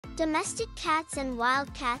Domestic cats and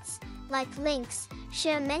wildcats, like lynx,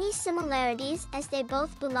 share many similarities as they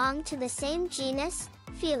both belong to the same genus,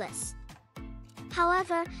 Felis.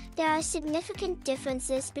 However, there are significant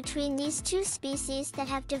differences between these two species that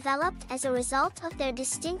have developed as a result of their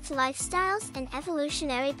distinct lifestyles and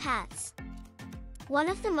evolutionary paths. One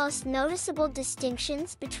of the most noticeable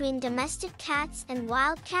distinctions between domestic cats and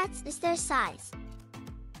wildcats is their size.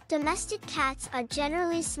 Domestic cats are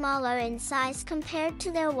generally smaller in size compared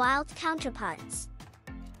to their wild counterparts.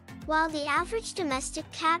 While the average domestic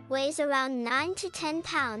cat weighs around 9 to 10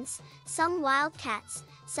 pounds, some wildcats,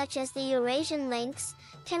 such as the Eurasian lynx,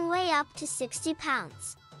 can weigh up to 60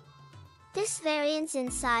 pounds. This variance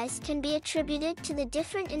in size can be attributed to the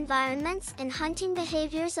different environments and hunting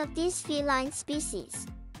behaviors of these feline species.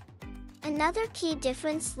 Another key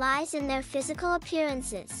difference lies in their physical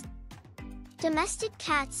appearances. Domestic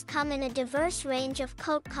cats come in a diverse range of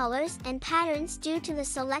coat colors and patterns due to the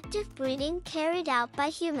selective breeding carried out by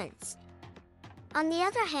humans. On the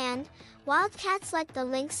other hand, wildcats like the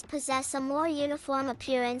lynx possess a more uniform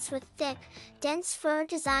appearance with thick, dense fur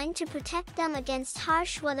designed to protect them against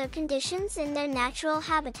harsh weather conditions in their natural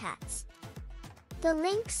habitats. The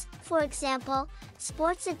lynx, for example,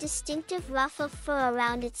 sports a distinctive ruff of fur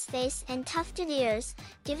around its face and tufted ears,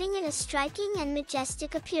 giving it a striking and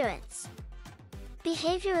majestic appearance.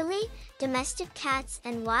 Behaviorally, domestic cats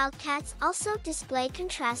and wildcats also display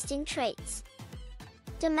contrasting traits.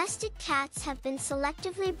 Domestic cats have been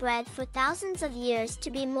selectively bred for thousands of years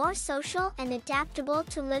to be more social and adaptable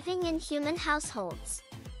to living in human households.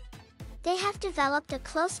 They have developed a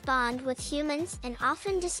close bond with humans and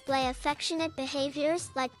often display affectionate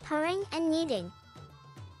behaviors like purring and kneading.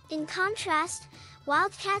 In contrast,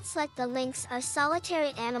 wildcats like the lynx are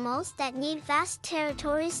solitary animals that need vast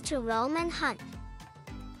territories to roam and hunt.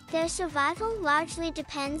 Their survival largely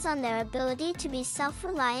depends on their ability to be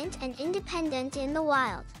self-reliant and independent in the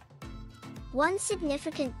wild. One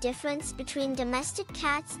significant difference between domestic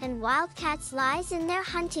cats and wildcats lies in their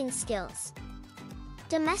hunting skills.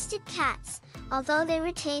 Domestic cats, although they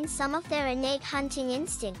retain some of their innate hunting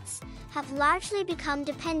instincts, have largely become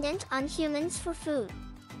dependent on humans for food.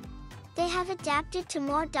 They have adapted to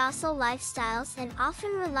more docile lifestyles and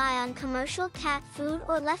often rely on commercial cat food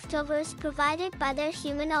or leftovers provided by their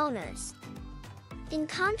human owners. In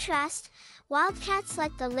contrast, wildcats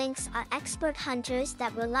like the lynx are expert hunters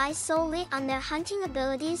that rely solely on their hunting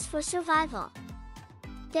abilities for survival.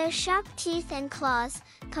 Their sharp teeth and claws,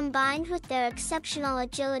 combined with their exceptional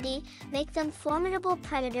agility, make them formidable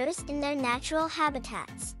predators in their natural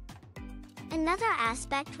habitats. Another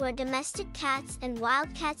aspect where domestic cats and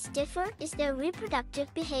wildcats differ is their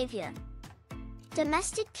reproductive behavior.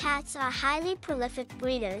 Domestic cats are highly prolific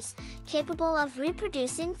breeders, capable of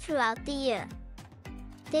reproducing throughout the year.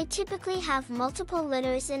 They typically have multiple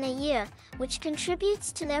litters in a year, which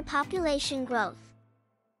contributes to their population growth.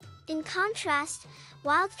 In contrast,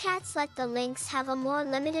 wildcats like the lynx have a more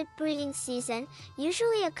limited breeding season,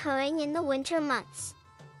 usually occurring in the winter months.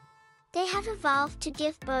 They have evolved to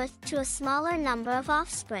give birth to a smaller number of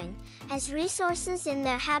offspring, as resources in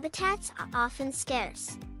their habitats are often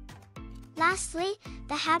scarce. Lastly,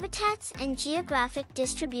 the habitats and geographic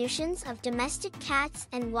distributions of domestic cats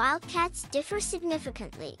and wildcats differ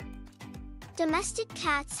significantly. Domestic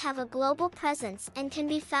cats have a global presence and can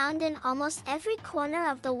be found in almost every corner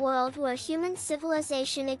of the world where human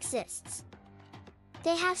civilization exists.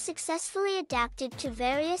 They have successfully adapted to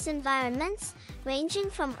various environments, ranging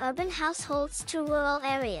from urban households to rural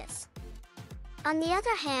areas. On the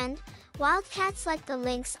other hand, wildcats like the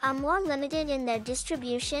lynx are more limited in their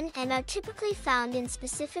distribution and are typically found in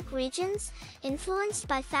specific regions, influenced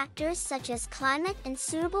by factors such as climate and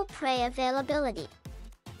suitable prey availability.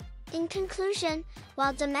 In conclusion,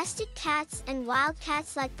 while domestic cats and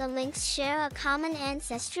wildcats like the lynx share a common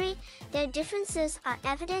ancestry, their differences are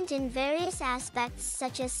evident in various aspects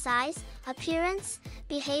such as size, appearance,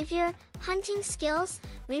 behavior, hunting skills,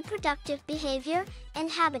 reproductive behavior, and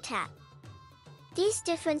habitat. These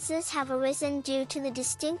differences have arisen due to the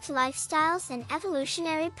distinct lifestyles and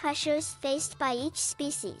evolutionary pressures faced by each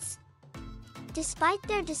species. Despite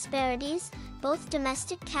their disparities, both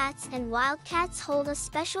domestic cats and wildcats hold a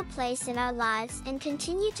special place in our lives and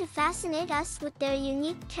continue to fascinate us with their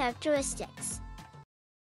unique characteristics.